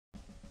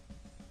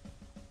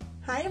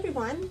Hi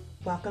everyone,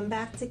 welcome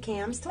back to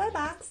Cam's Toy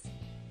Box.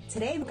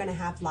 Today we're going to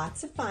have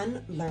lots of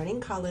fun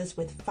learning colors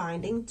with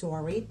Finding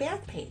Dory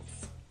bath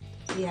paints.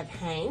 We have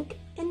Hank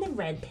in the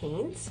red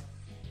paint,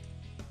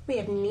 we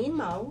have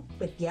Nemo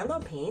with yellow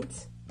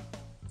paint,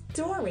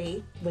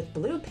 Dory with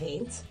blue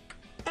paint,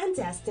 and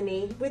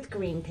Destiny with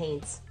green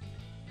paint.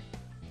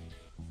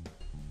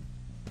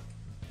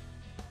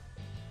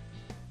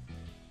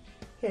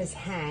 Here's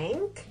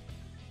Hank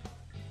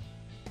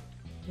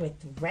with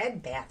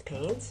red bath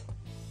paint,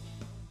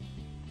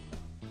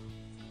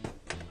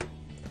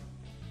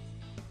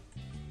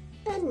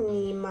 and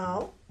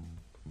Nemo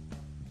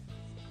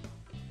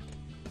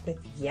with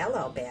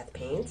yellow bath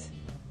paint,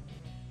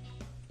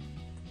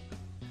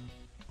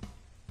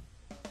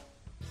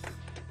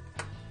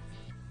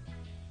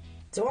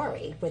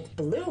 Dory with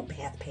blue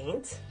bath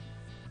paint,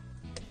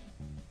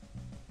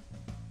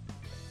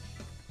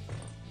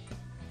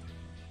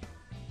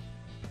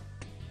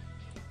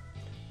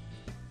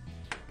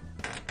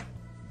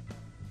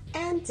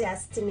 and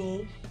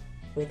Destiny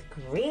with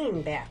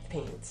green bath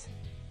paint.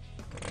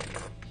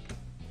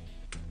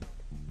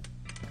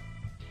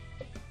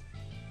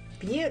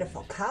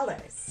 Beautiful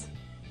colors.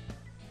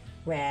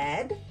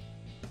 Red,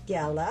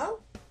 yellow,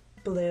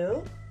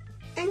 blue,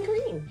 and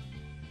green.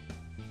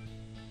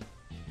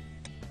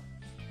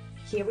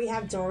 Here we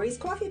have Dory's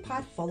coffee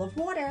pot full of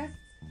water.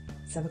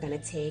 So we're going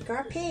to take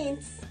our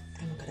paints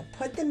and we're going to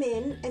put them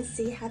in and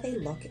see how they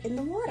look in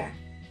the water.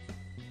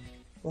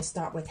 We'll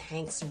start with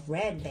Hank's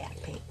red bath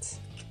paint.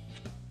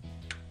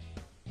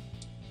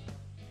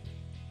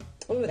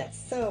 Ooh, that's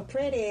so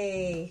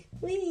pretty.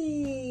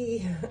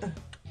 Whee!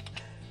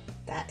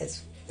 That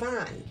is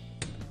fun.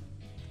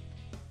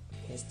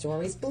 Here's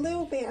Dory's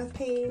blue bath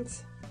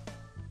paint.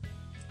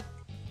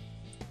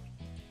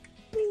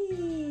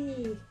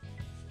 Whee!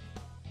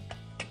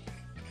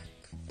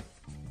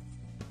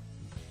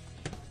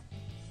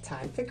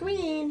 Time for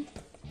green.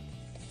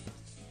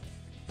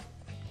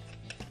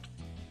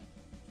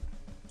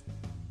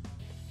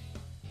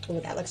 Oh,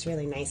 that looks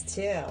really nice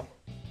too.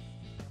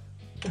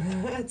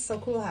 It's so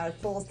cool how it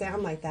falls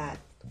down like that.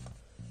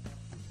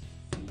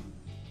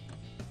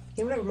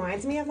 You know what it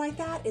reminds me of like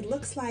that? It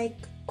looks like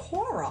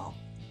coral,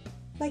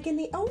 like in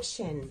the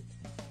ocean.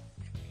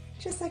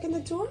 Just like in the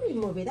Dory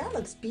movie. That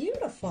looks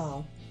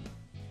beautiful.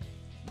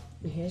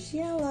 And here's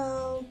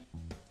yellow.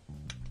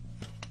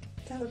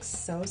 That looks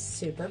so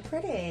super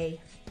pretty.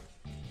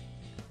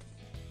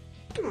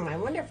 I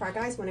wonder if our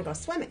guys want to go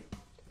swimming.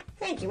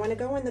 Hank, you want to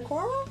go in the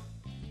coral?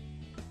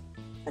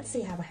 Let's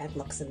see how our head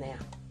looks in there.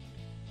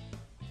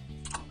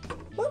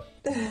 Whoop.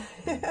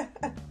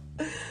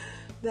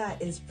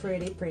 That is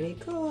pretty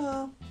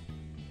cool.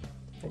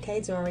 Okay,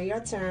 Dory,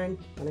 your turn.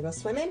 Wanna go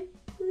swimming?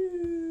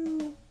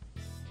 Woo.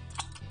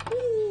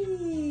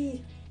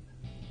 Whee.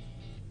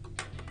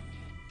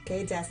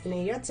 Okay,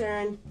 Destiny, your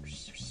turn.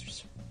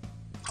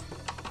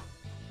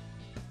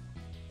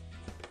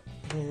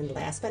 And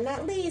last but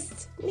not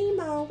least,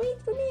 Nemo, wait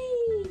for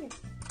me.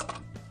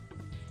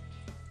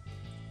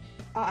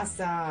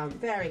 Awesome,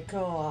 very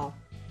cool.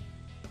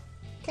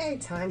 Okay,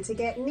 time to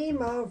get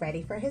Nemo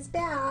ready for his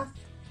bath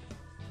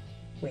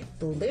with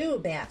blue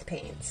bath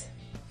paint.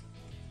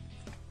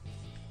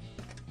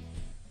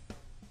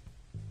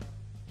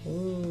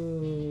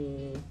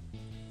 Ooh.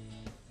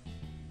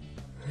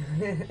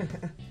 You're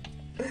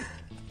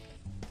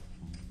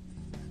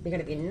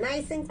gonna be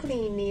nice and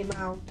clean,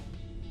 Nemo.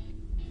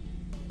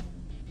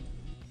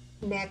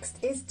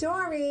 Next is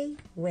Dory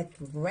with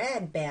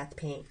red bath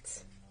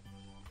paint.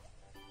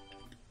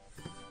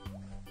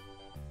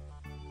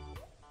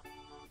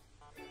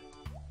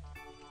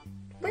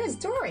 Where's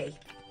Dory?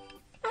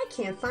 I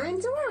can't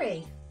find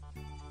Dory.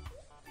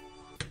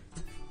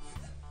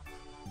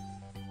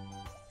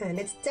 And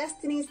it's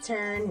Destiny's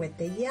turn with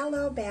the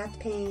yellow bath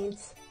paint.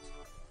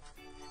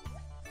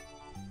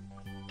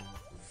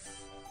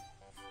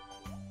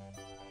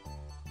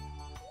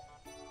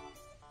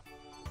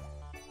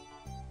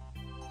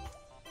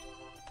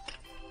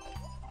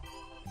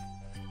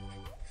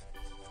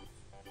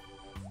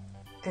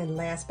 And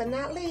last but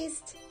not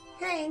least,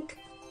 Hank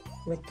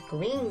with the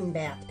green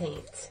bath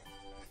paint.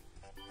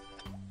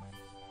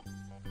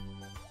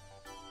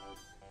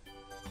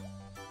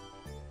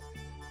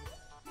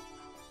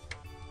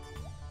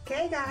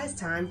 Okay guys,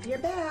 time for your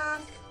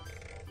bath.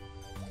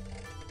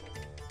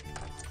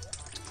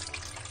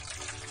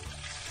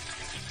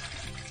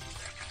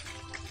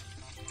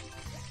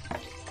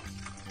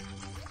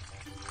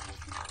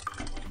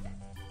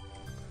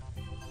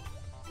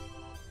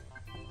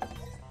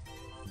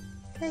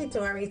 Okay,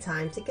 Dory,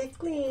 time to get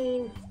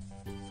clean.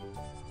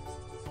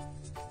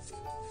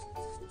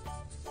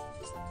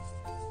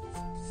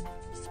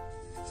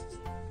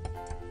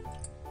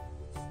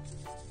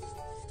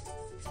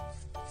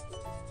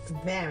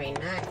 Very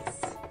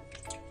nice.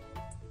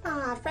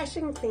 Ah, fresh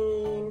and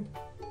clean.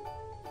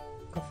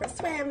 Go for a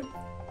swim.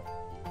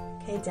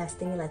 Okay,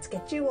 Destiny, let's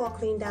get you all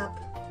cleaned up.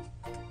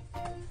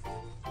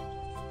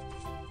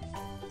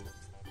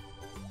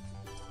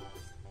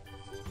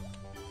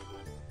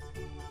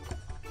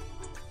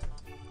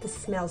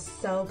 Smells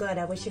so good.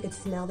 I wish you could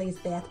smell these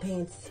bath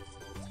paints.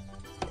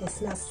 They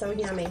smell so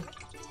yummy.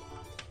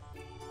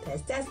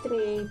 There's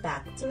Destiny,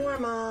 back to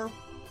normal.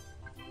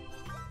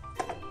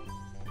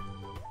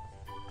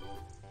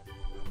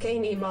 Okay,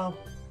 Nemo.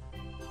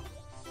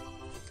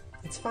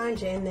 Let's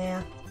find you in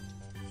there.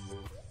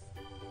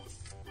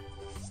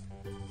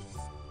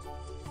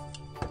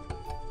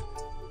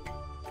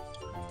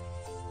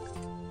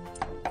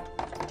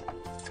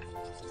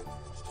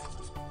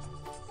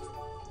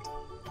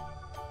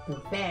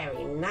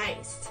 Very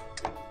nice.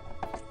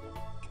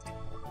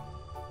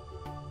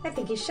 I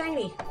think he's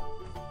shiny.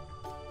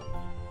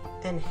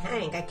 And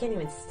Hank, I can't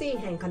even see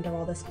Hank under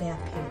all this bath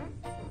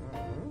paint.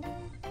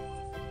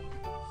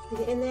 Is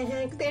he in there,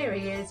 Hank? There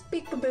he is.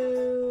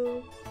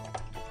 Peekaboo.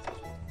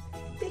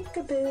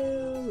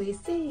 Peekaboo, we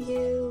see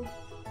you.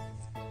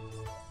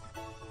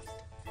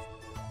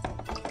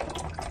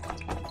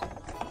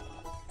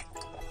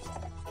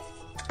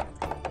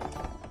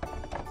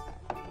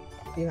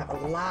 You have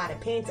a lot of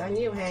paint on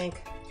you,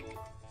 Hank.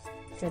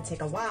 It's gonna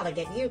take a while to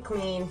get you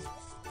clean.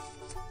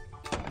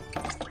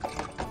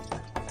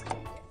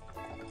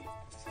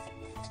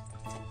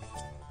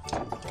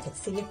 I can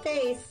see your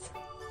face.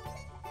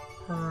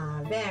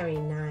 Ah, very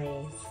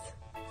nice.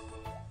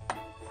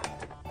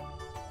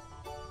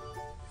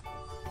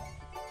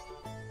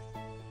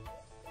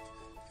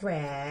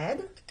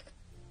 Red.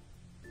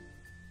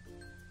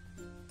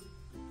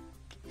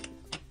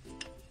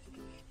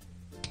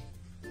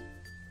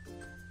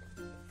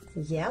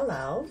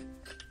 Yellow.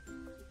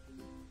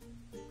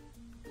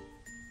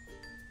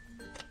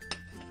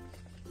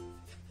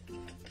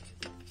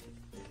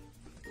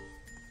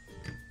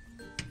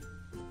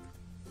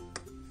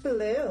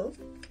 Blue.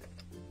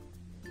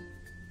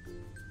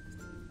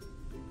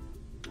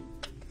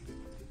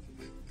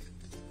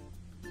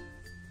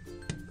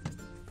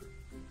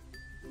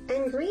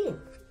 And green.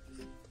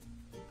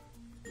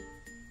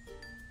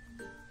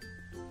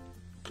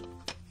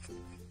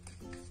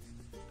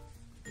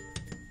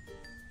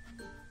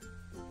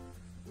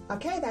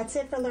 Okay, that's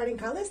it for learning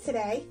colors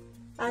today.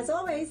 As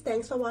always,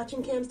 thanks for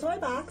watching Cam's Toy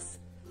Box.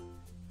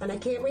 And I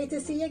can't wait to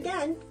see you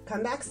again.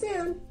 Come back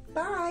soon.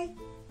 Bye.